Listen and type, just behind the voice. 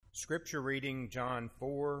Scripture reading, John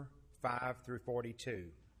 4, 5 through 42.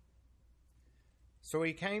 So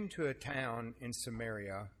he came to a town in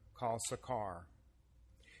Samaria called Sychar,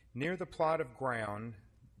 near the plot of ground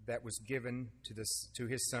that was given to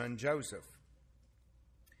his son Joseph.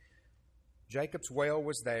 Jacob's well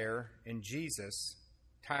was there, and Jesus,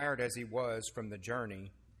 tired as he was from the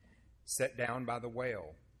journey, sat down by the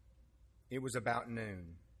well. It was about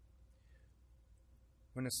noon.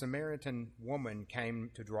 When a Samaritan woman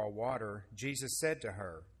came to draw water, Jesus said to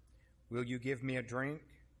her, "Will you give me a drink?"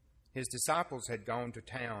 His disciples had gone to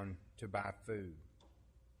town to buy food.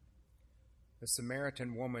 The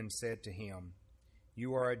Samaritan woman said to him,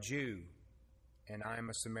 "You are a Jew, and I am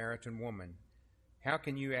a Samaritan woman. How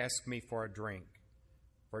can you ask me for a drink?"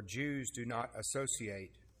 For Jews do not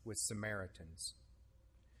associate with Samaritans.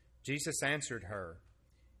 Jesus answered her,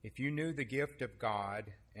 "If you knew the gift of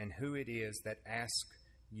God and who it is that asks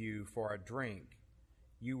you for a drink,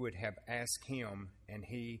 you would have asked him, and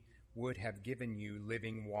he would have given you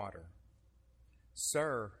living water."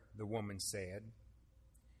 "Sir," the woman said,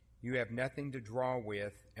 "you have nothing to draw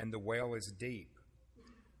with, and the well is deep.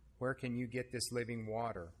 Where can you get this living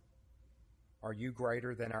water? Are you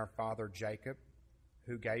greater than our father Jacob,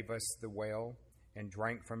 who gave us the well and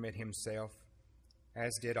drank from it himself,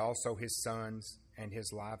 as did also his sons and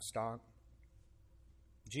his livestock?"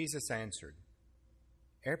 Jesus answered,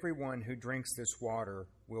 "Everyone who drinks this water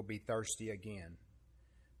will be thirsty again.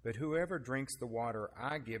 But whoever drinks the water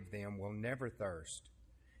I give them will never thirst.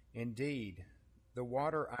 Indeed, the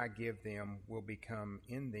water I give them will become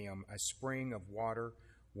in them a spring of water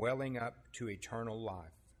welling up to eternal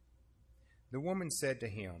life." The woman said to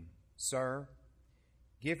him, "Sir,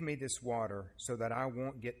 give me this water so that I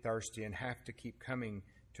won't get thirsty and have to keep coming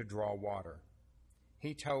to draw water."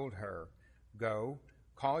 He told her, "Go,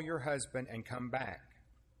 call your husband and come back."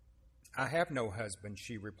 "I have no husband,"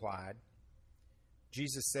 she replied.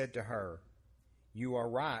 Jesus said to her, "You are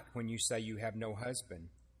right when you say you have no husband.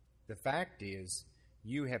 The fact is,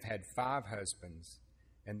 you have had 5 husbands,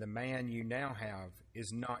 and the man you now have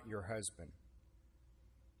is not your husband.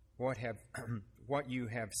 What you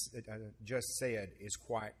have just said is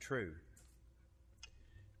quite true."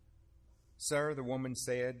 "Sir," the woman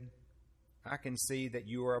said, "I can see that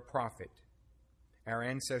you are a prophet. Our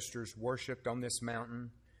ancestors worshipped on this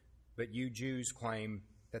mountain, but you Jews claim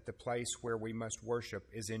that the place where we must worship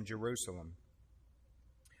is in Jerusalem."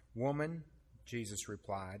 "Woman," Jesus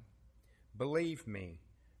replied, "believe me,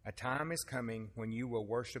 a time is coming when you will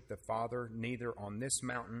worship the Father neither on this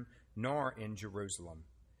mountain nor in Jerusalem.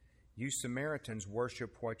 You Samaritans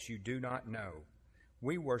worship what you do not know.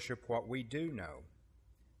 We worship what we do know.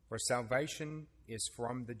 For salvation is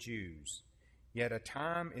from the Jews. Yet a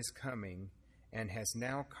time is coming and has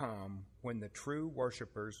now come when the true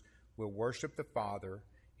worshipers will worship the Father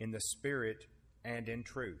in the Spirit and in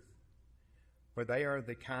truth. For they are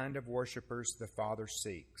the kind of worshipers the Father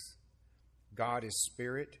seeks. God is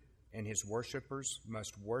Spirit, and his worshipers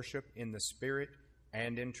must worship in the Spirit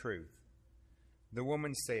and in truth." The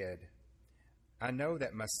woman said, "I know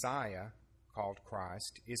that Messiah, called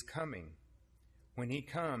Christ, is coming. When he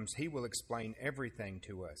comes, he will explain everything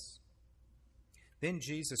to us." Then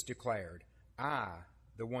Jesus declared, "I,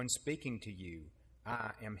 the one speaking to you,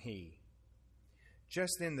 I am he."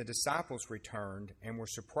 Just then the disciples returned and were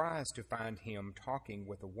surprised to find him talking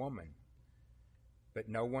with a woman. But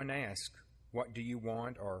no one asked, "What do you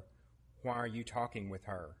want?" or "Why are you talking with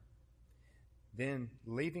her?" Then,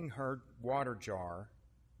 leaving her water jar,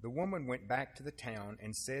 the woman went back to the town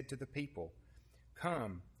and said to the people,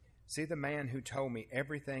 "Come, see the man who told me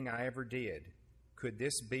everything I ever did. Could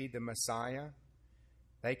this be the Messiah?"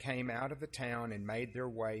 They came out of the town and made their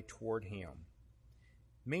way toward him.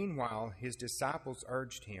 Meanwhile, his disciples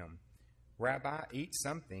urged him, "Rabbi, eat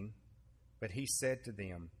something." But he said to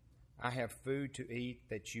them, "I have food to eat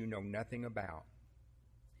that you know nothing about."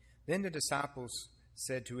 Then the disciples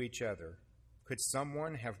said to each other, "Could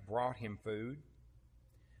someone have brought him food?"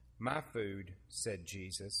 "My food," said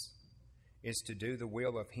Jesus, "is to do the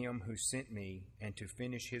will of him who sent me and to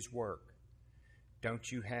finish his work.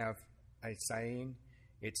 Don't you have a saying,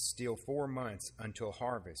 'It's still 4 months until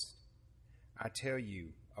harvest'? I tell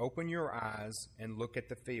you, open your eyes and look at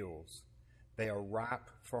the fields. They are ripe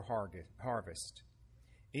for harvest.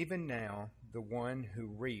 Even now, the one who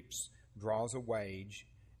reaps draws a wage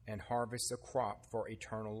and harvests a crop for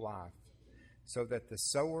eternal life, so that the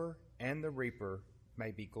sower and the reaper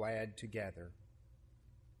may be glad together."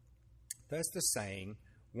 Thus the saying,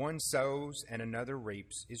 "One sows and another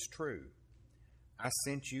reaps," is true. I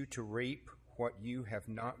sent you to reap what you have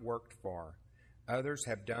not worked for. Others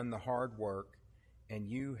have done the hard work, and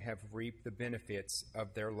you have reaped the benefits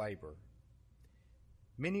of their labor."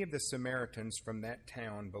 Many of the Samaritans from that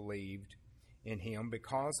town believed in him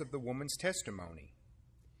because of the woman's testimony.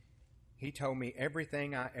 "He told me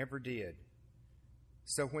everything I ever did."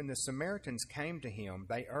 So when the Samaritans came to him,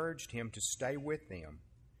 they urged him to stay with them,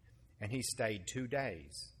 and he stayed 2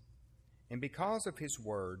 days. And because of his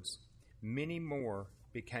words, many more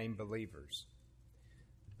became believers.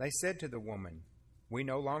 They said to the woman, "We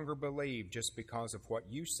no longer believe just because of what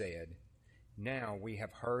you said. Now we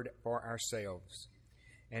have heard for ourselves,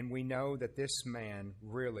 and we know that this man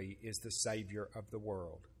really is the Savior of the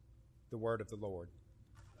world." The word of the Lord.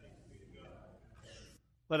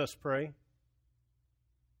 Let us pray.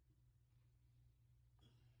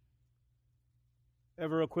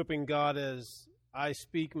 Ever-equipping God, as I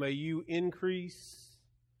speak, may you increase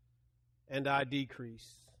and I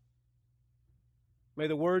decrease. May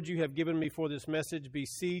the words you have given me for this message be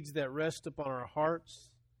seeds that rest upon our hearts,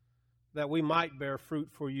 that we might bear fruit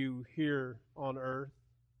for you here on earth.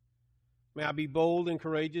 May I be bold and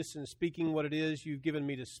courageous in speaking what it is you've given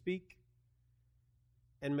me to speak.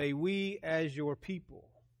 And may we, as your people,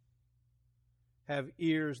 have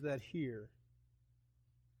ears that hear.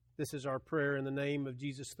 This is our prayer in the name of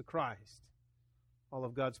Jesus the Christ. All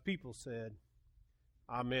of God's people said,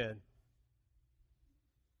 Amen.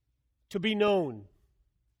 To be known.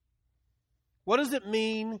 What does it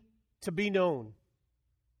mean to be known?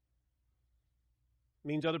 It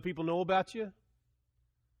means other people know about you. It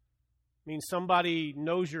means somebody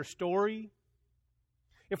knows your story.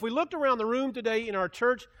 If we looked around the room today in our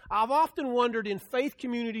church, I've often wondered in faith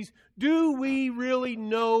communities, do we really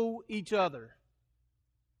know each other?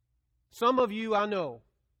 Some of you I know.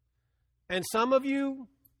 And some of you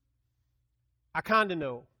I kind of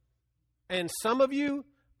know. And some of you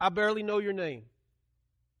I barely know your name.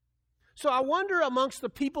 So I wonder amongst the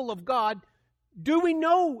people of God, do we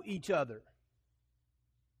know each other?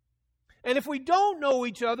 And if we don't know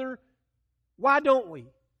each other, why don't we?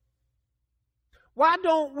 Why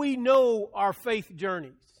don't we know our faith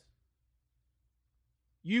journeys?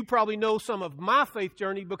 You probably know some of my faith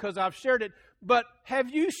journey because I've shared it, but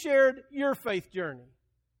have you shared your faith journey?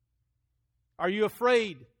 Are you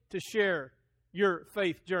afraid to share your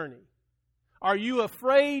faith journey? Are you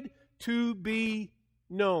afraid to be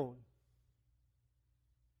known?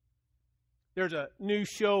 There's a new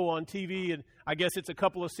show on TV, and I guess it's a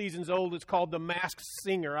couple of seasons old. It's called The Masked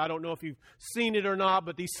Singer. I don't know if you've seen it or not,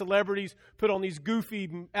 but these celebrities put on these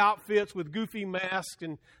goofy outfits with goofy masks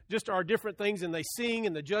and just are different things, and they sing,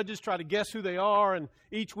 and the judges try to guess who they are, and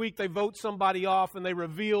each week they vote somebody off, and they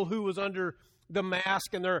reveal who was under the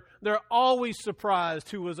mask, and they're always surprised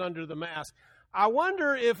who was under the mask. I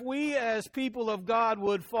wonder if we as people of God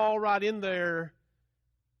would fall right in there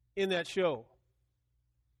in that show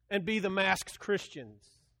and be the masked Christians.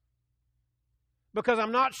 Because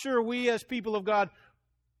I'm not sure we as people of God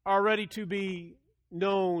are ready to be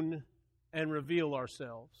known and reveal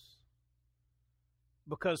ourselves.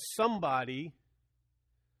 Because somebody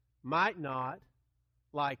might not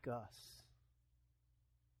like us.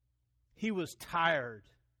 He was tired.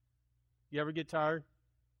 You ever get tired?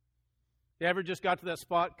 You ever just got to that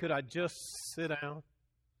spot, could I just sit down?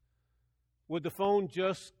 Would the phone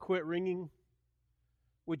just quit ringing?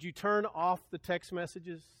 Would you turn off the text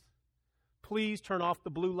messages? Please turn off the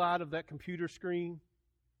blue light of that computer screen.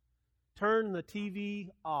 Turn the TV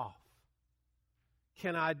off.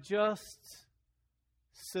 Can I just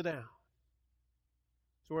sit down?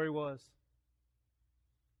 That's where he was.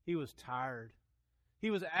 He was tired. He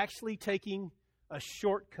was actually taking a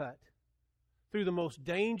shortcut through the most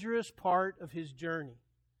dangerous part of his journey,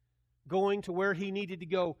 going to where he needed to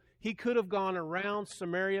go. He could have gone around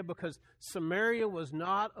Samaria because Samaria was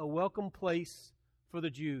not a welcome place for the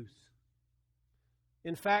Jews.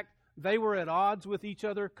 In fact, they were at odds with each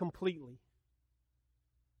other completely.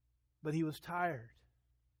 But he was tired.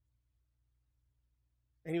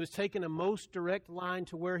 And he was taking a most direct line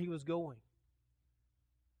to where he was going.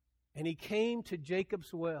 And he came to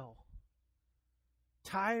Jacob's well,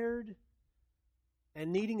 tired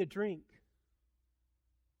and needing a drink.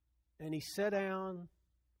 And he sat down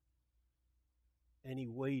and he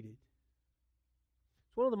waited.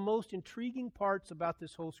 It's one of the most intriguing parts about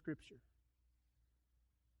this whole scripture.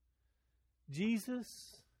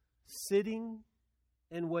 Jesus sitting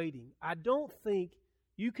and waiting. I don't think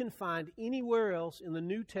you can find anywhere else in the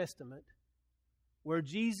New Testament where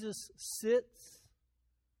Jesus sits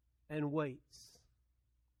and waits.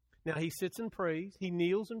 Now, he sits and prays. He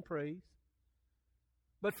kneels and prays.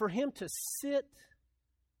 But for him to sit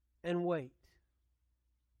and wait,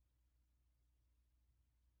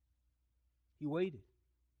 he waited.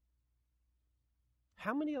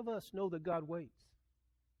 How many of us know that God waits?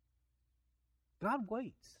 God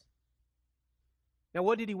waits. Now,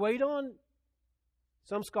 what did he wait on?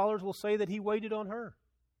 Some scholars will say that he waited on her.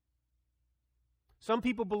 Some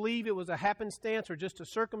people believe it was a happenstance or just a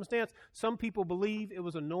circumstance. Some people believe it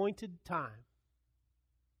was anointed time.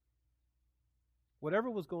 Whatever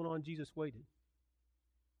was going on, Jesus waited.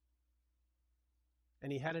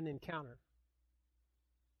 And he had an encounter.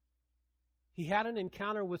 He had an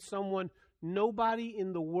encounter with someone nobody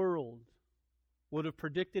in the world would have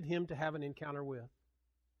predicted him to have an encounter with.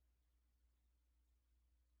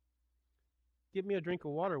 Give me a drink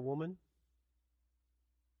of water, woman.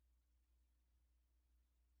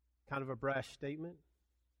 Kind of a brash statement.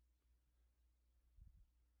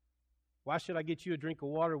 Why should I get you a drink of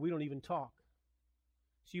water? We don't even talk.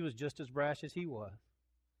 She was just as brash as he was.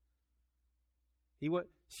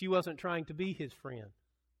 She wasn't trying to be his friend.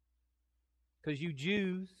 Because you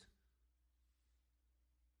Jews,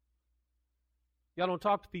 y'all don't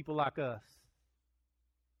talk to people like us.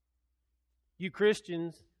 You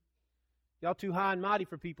Christians, y'all too high and mighty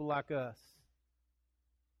for people like us.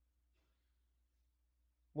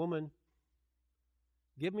 Woman,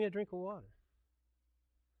 give me a drink of water.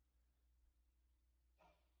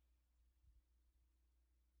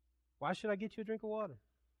 Why should I get you a drink of water?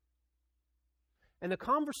 And the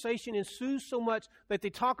conversation ensues so much that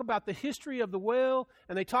they talk about the history of the well,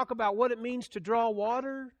 and they talk about what it means to draw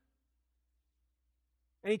water.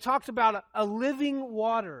 And he talks about a living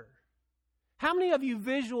water. How many of you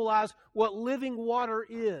visualize what living water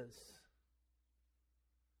is?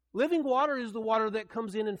 Living water is the water that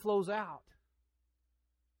comes in and flows out.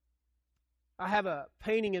 I have a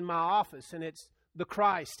painting in my office, and it's the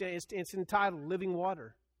Christ. It's entitled Living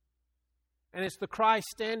Water. And it's the Christ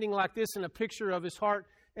standing like this in a picture of his heart,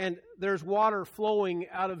 and there's water flowing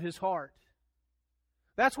out of his heart.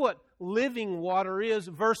 That's what living water is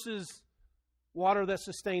versus water that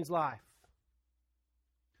sustains life.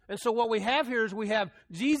 And so what we have here is we have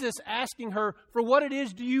Jesus asking her, for what it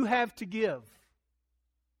is do you have to give?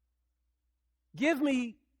 Give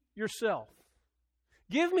me yourself.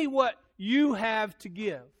 Give me what you have to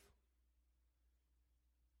give.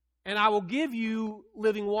 And I will give you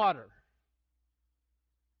living water.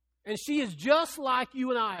 And she is just like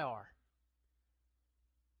you and I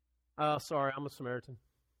are. Sorry, I'm a Samaritan.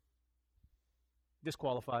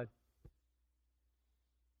 Disqualified.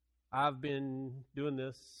 I've been doing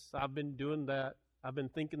this. I've been doing that. I've been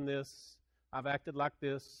thinking this. I've acted like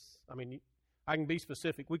this. I mean, I can be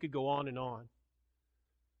specific. We could go on and on.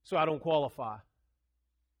 So I don't qualify.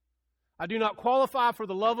 I do not qualify for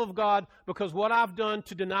the love of God because what I've done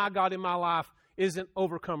to deny God in my life isn't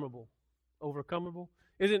overcomable. Overcomable?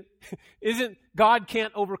 Isn't God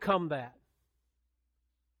can't overcome that.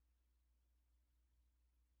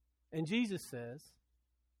 And Jesus says,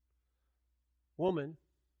 woman,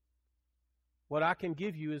 what I can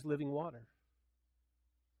give you is living water.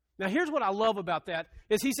 Now here's what I love about that,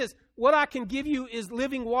 is he says, what I can give you is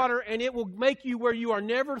living water, and it will make you where you are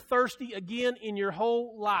never thirsty again in your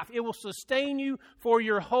whole life. It will sustain you for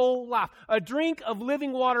your whole life. A drink of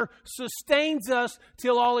living water sustains us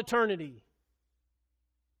till all eternity.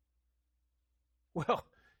 Well,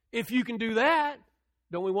 if you can do that,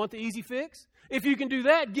 don't we want the easy fix? If you can do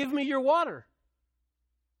that, give me your water.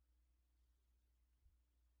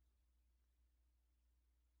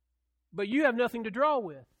 But you have nothing to draw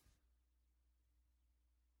with.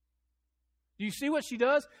 Do you see what she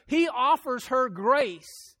does? He offers her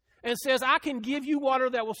grace and says, I can give you water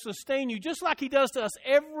that will sustain you, just like he does to us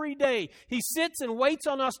every day. He sits and waits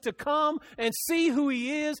on us to come and see who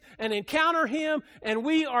he is and encounter him, and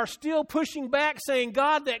we are still pushing back saying,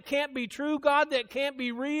 God, that can't be true. God, that can't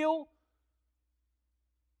be real.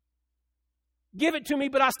 Give it to me,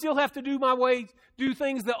 but I still have to do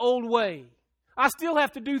things the old way. I still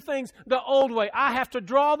have to do things the old way. I have to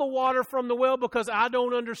draw the water from the well because I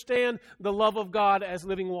don't understand the love of God as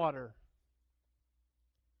living water.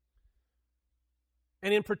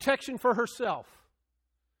 And in protection for herself,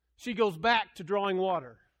 she goes back to drawing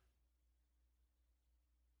water.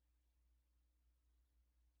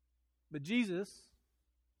 But Jesus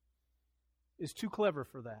is too clever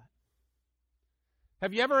for that.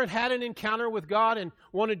 Have you ever had an encounter with God and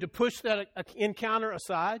wanted to push that encounter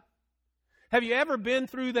aside? Have you ever been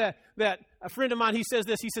through that a friend of mine, he says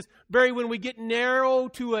this, he says, Barry, when we get narrow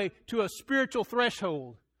to a spiritual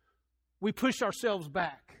threshold, we push ourselves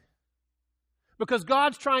back. Because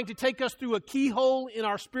God's trying to take us through a keyhole in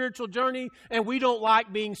our spiritual journey, and we don't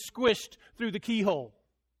like being squished through the keyhole.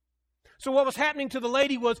 So what was happening to the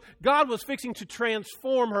lady was God was fixing to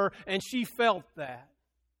transform her, and she felt that.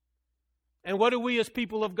 And what do we as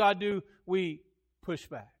people of God do? We push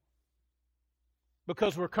back.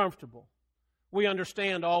 Because we're comfortable. We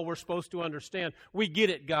understand all we're supposed to understand. We get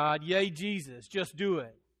it, God. Yay, Jesus. Just do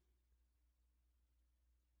it.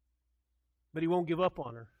 But He won't give up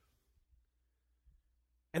on her.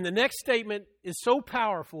 And the next statement is so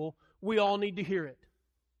powerful, we all need to hear it.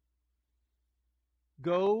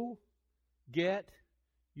 Go get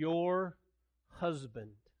your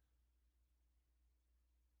husband.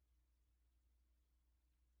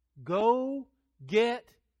 Go get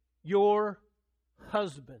your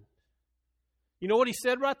husband. You know what he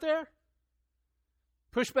said right there?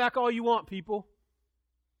 Push back all you want, people.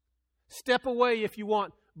 Step away if you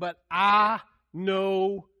want, but I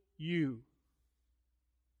know you.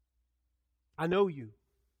 I know you.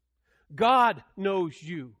 God knows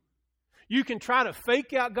you. You can try to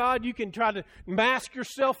fake out God. You can try to mask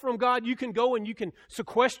yourself from God. You can go and you can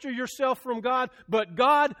sequester yourself from God. But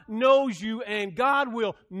God knows you, and God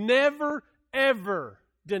will never, ever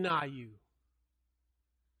deny you.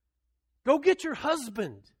 Go get your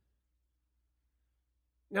husband.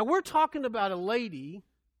 Now, we're talking about a lady,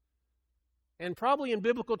 and probably in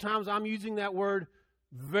biblical times I'm using that word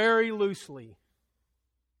very loosely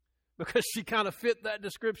because she kind of fit that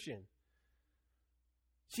description.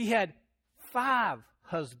 She had 5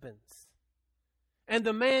 husbands. And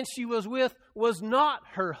the man she was with was not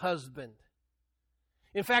her husband.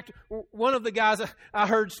 In fact, one of the guys I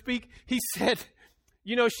heard speak, he said,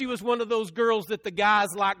 you know, she was one of those girls that the guys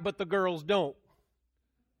like but the girls don't.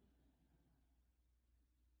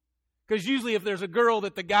 Because usually if there's a girl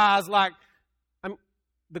that the guys like,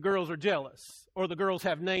 the girls are jealous. Or the girls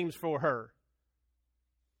have names for her.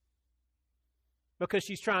 Because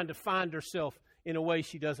she's trying to find herself in a way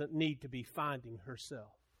she doesn't need to be finding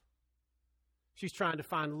herself. She's trying to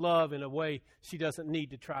find love in a way she doesn't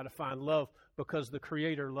need to try to find love because the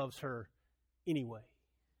Creator loves her anyway.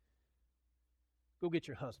 Go get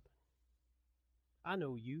your husband. I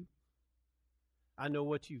know you. I know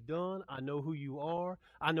what you've done. I know who you are.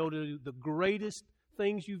 I know the greatest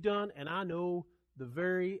things you've done, and I know the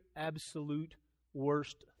very absolute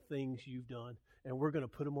worst things you've done. And we're going to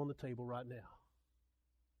put them on the table right now.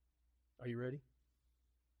 Are you ready?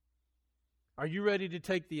 Are you ready to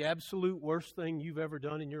take the absolute worst thing you've ever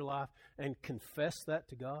done in your life and confess that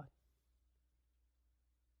to God?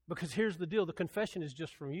 Because here's the deal. The confession is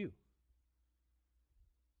just from you.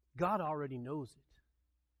 God already knows it.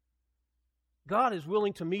 God is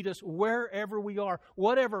willing to meet us wherever we are,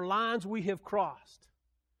 whatever lines we have crossed.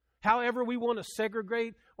 However we want to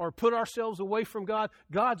segregate or put ourselves away from God,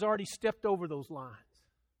 God's already stepped over those lines.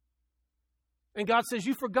 And God says,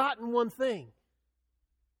 you've forgotten one thing.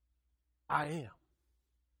 I am.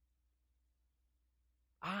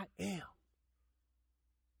 I am.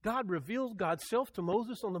 God revealed God's self to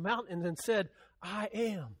Moses on the mountain and then said, I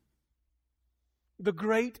am. The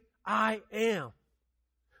great I am.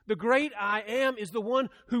 The great I am is the one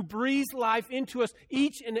who breathes life into us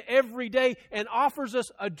each and every day and offers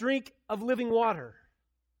us a drink of living water.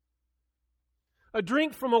 A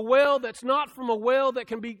drink from a well that's not from a well that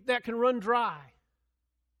can run dry.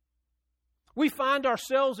 We find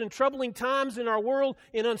ourselves in troubling times in our world,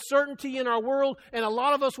 in uncertainty in our world, and a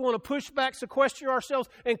lot of us want to push back, sequester ourselves,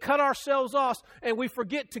 and cut ourselves off, and we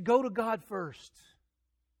forget to go to God first.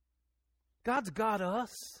 God's got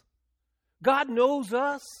us. God knows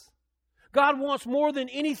us. God wants more than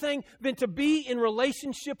anything than to be in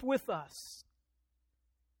relationship with us.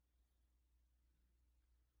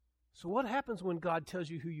 So what happens when God tells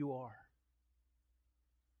you who you are?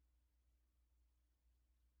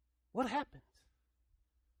 What happens?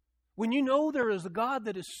 When you know there is a God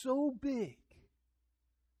that is so big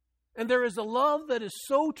and there is a love that is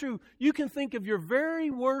so true, you can think of your very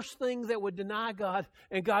worst thing that would deny God,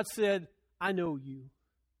 and God said, I know you.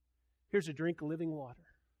 Here's a drink of living water.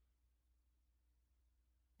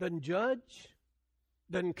 Doesn't judge,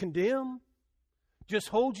 doesn't condemn, just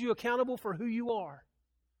holds you accountable for who you are.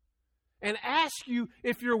 And ask you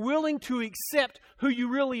if you're willing to accept who you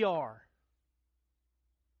really are.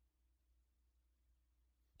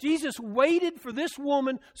 Jesus waited for this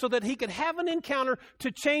woman so that he could have an encounter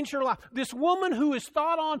to change her life. This woman who is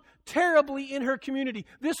thought on terribly in her community.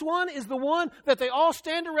 This one is the one that they all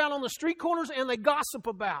stand around on the street corners and they gossip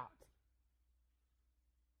about.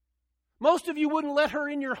 Most of you wouldn't let her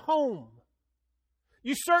in your home.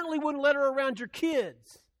 You certainly wouldn't let her around your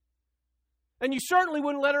kids. And you certainly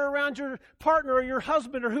wouldn't let her around your partner or your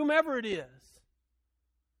husband or whomever it is.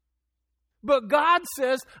 But God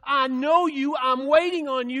says, I know you, I'm waiting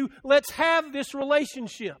on you, let's have this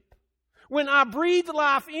relationship. When I breathed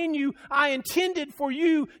life in you, I intended for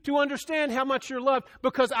you to understand how much you're loved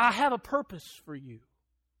because I have a purpose for you.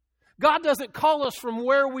 God doesn't call us from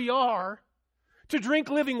where we are to drink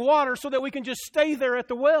living water so that we can just stay there at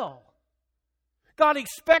the well. God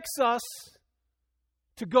expects us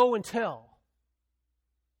to go and tell.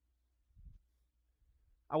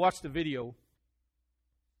 I watched a video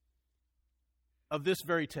of this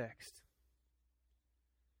very text.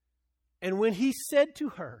 And when he said to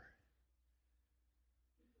her,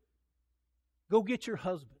 "Go get your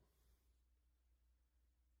husband,"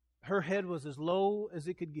 her head was as low as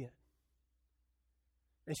it could get.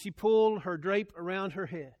 And she pulled her drape around her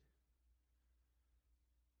head.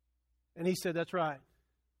 And he said, "That's right.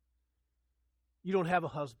 You don't have a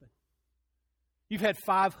husband. You've had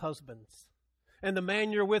 5 husbands. And the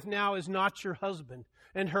man you're with now is not your husband."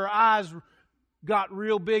 And her eyes got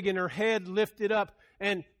real big and her head lifted up.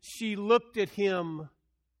 And she looked at him.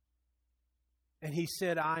 And he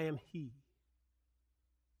said, "I am he.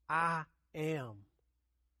 I am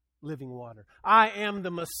living water. I am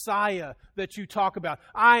the Messiah that you talk about.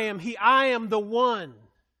 I am he. I am the one."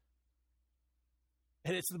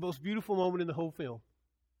 And it's the most beautiful moment in the whole film.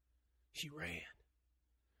 She ran.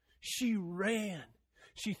 She ran.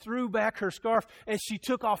 She threw back her scarf and she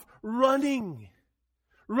took off running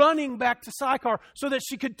back to Sychar so that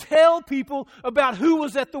she could tell people about who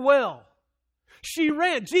was at the well. She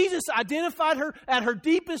ran. Jesus identified her at her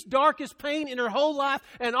deepest, darkest pain in her whole life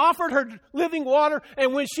and offered her living water.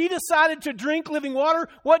 And when she decided to drink living water,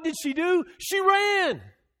 what did she do? She ran.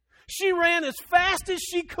 She ran as fast as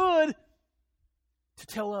she could to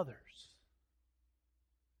tell others.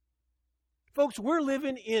 Folks, we're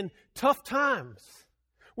living in tough times.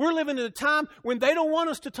 We're living in a time when they don't want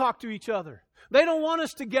us to talk to each other. They don't want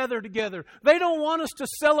us to gather together. They don't want us to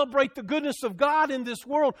celebrate the goodness of God in this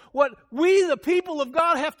world. What we, the people of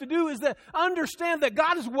God, have to do is that understand that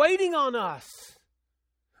God is waiting on us.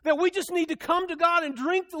 That we just need to come to God and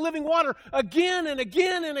drink the living water again and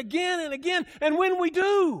again and again and again. And when we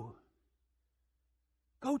do,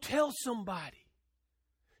 go tell somebody.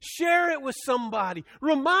 Share it with somebody.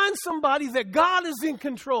 Remind somebody that God is in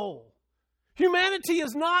control. Humanity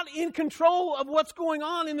is not in control of what's going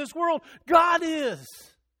on in this world. God is.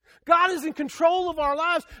 God is in control of our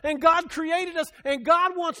lives, and God created us, and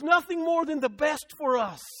God wants nothing more than the best for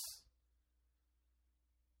us.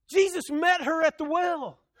 Jesus met her at the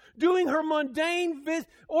well, doing her mundane,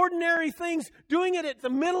 ordinary things, doing it at the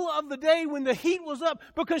middle of the day when the heat was up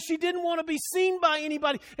because she didn't want to be seen by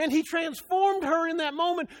anybody. And He transformed her in that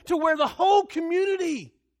moment to where the whole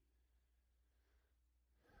community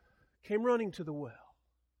came running to the well.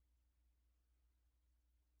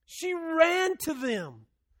 She ran to them.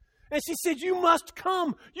 And she said, "You must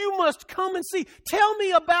come. You must come and see. Tell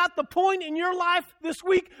me about the point in your life this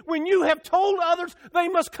week when you have told others they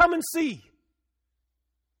must come and see.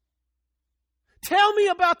 Tell me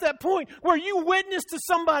about that point where you witnessed to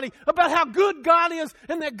somebody about how good God is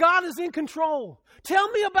and that God is in control. Tell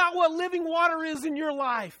me about what living water is in your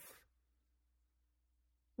life."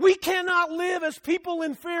 We cannot live as people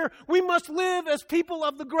in fear. We must live as people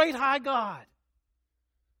of the great high God.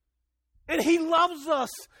 And He loves us,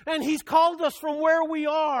 and He's called us from where we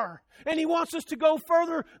are, and He wants us to go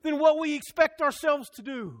further than what we expect ourselves to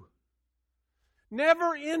do.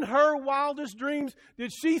 Never in her wildest dreams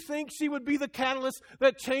did she think she would be the catalyst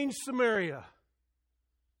that changed Samaria.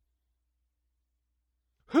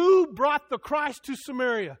 Who brought the Christ to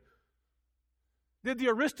Samaria? Did the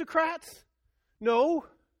aristocrats? No.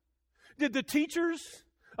 Did the teachers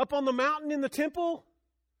up on the mountain in the temple?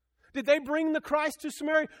 Did they bring the Christ to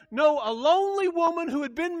Samaria? No, a lonely woman who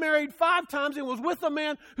had been married 5 times and was with a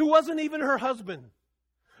man who wasn't even her husband.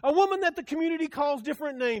 A woman that the community calls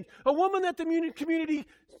different names. A woman that the community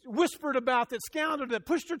whispered about, that scounded, that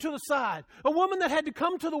pushed her to the side. A woman that had to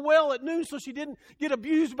come to the well at noon so she didn't get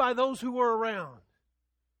abused by those who were around.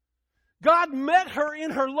 God met her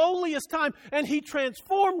in her lowliest time, and He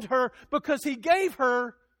transformed her because He gave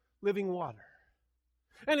her living water.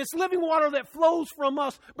 And it's living water that flows from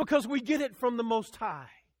us because we get it from the Most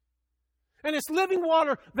High. And it's living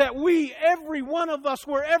water that we, every one of us,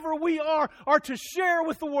 wherever we are to share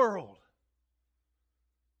with the world.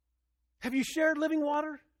 Have you shared living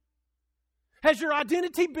water? Has your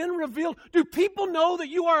identity been revealed? Do people know that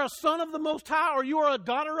you are a son of the Most High or you are a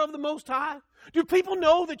daughter of the Most High? Do people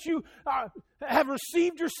know that you have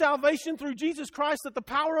received your salvation through Jesus Christ, that the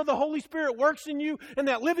power of the Holy Spirit works in you and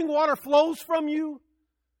that living water flows from you?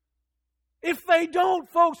 If they don't,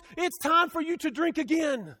 folks, it's time for you to drink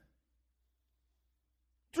again.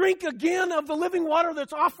 Drink again of the living water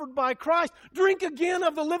that's offered by Christ. Drink again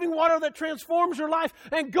of the living water that transforms your life,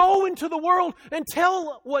 and go into the world and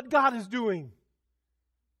tell what God is doing.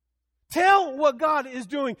 Tell what God is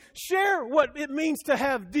doing. Share what it means to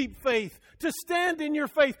have deep faith, to stand in your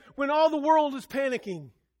faith when all the world is panicking.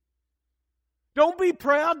 Don't be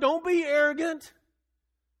proud. Don't be arrogant.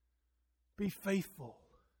 Be faithful.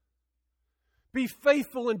 Be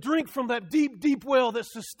faithful and drink from that deep, deep well that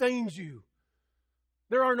sustains you.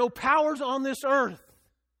 There are no powers on this earth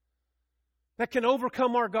that can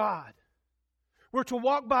overcome our God. We're to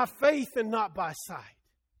walk by faith and not by sight.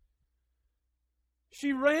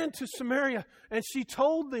 She ran to Samaria and she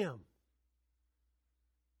told them.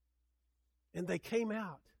 And they came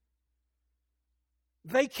out.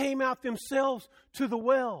 They came out themselves to the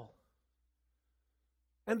well.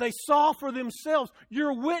 And they saw for themselves.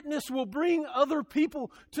 Your witness will bring other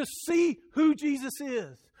people to see who Jesus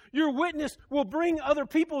is. Your witness will bring other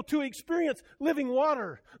people to experience living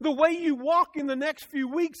water. The way you walk in the next few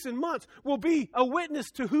weeks and months will be a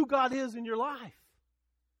witness to who God is in your life.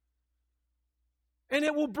 And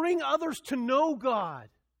it will bring others to know God.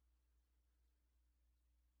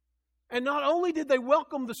 And not only did they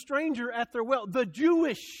welcome the stranger at their well, the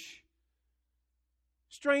Jewish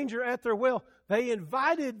stranger at their well, they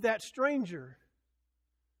invited that stranger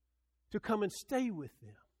to come and stay with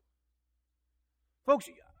them. Folks,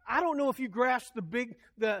 I don't know if you grasp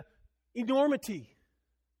the enormity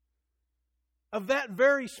of that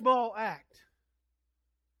very small act.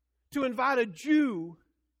 To invite a Jew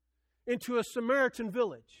into a Samaritan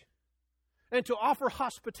village and to offer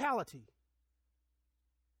hospitality.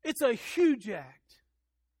 It's a huge act.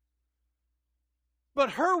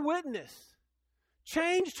 But her witness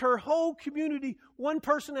changed her whole community one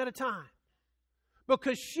person at a time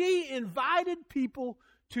because she invited people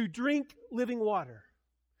to drink living water,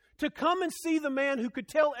 to come and see the man who could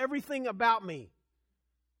tell everything about me.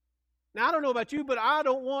 Now, I don't know about you, but I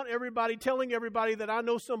don't want everybody telling everybody that I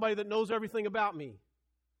know somebody that knows everything about me.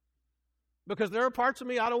 Because there are parts of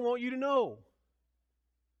me I don't want you to know.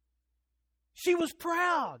 She was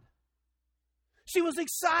proud. She was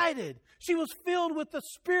excited. She was filled with the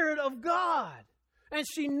Spirit of God. And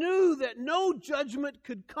she knew that no judgment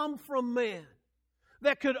could come from man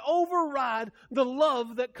that could override the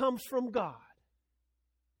love that comes from God.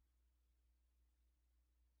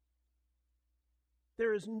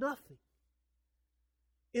 There is nothing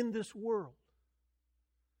in this world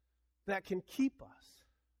that can keep us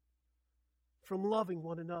from loving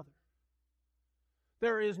one another.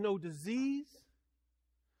 There is no disease.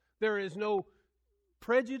 There is no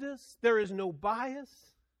prejudice. There is no bias.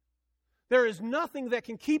 There is nothing that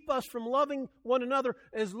can keep us from loving one another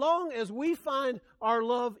as long as we find our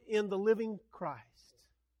love in the living Christ.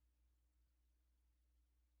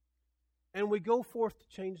 And we go forth to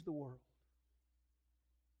change the world.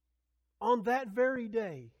 On that very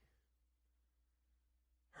day,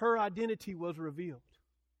 her identity was revealed.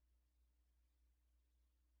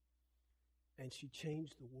 And she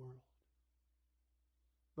changed the world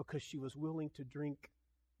because she was willing to drink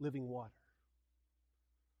living water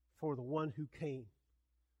for the one who came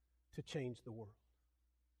to change the world.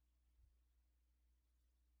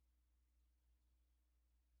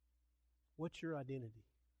 What's your identity?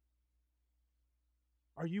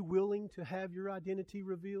 Are you willing to have your identity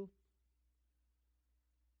revealed?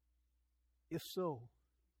 If so,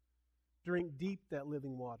 drink deep that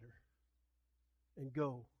living water and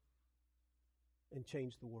go and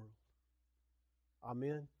change the world.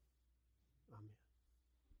 Amen. Amen.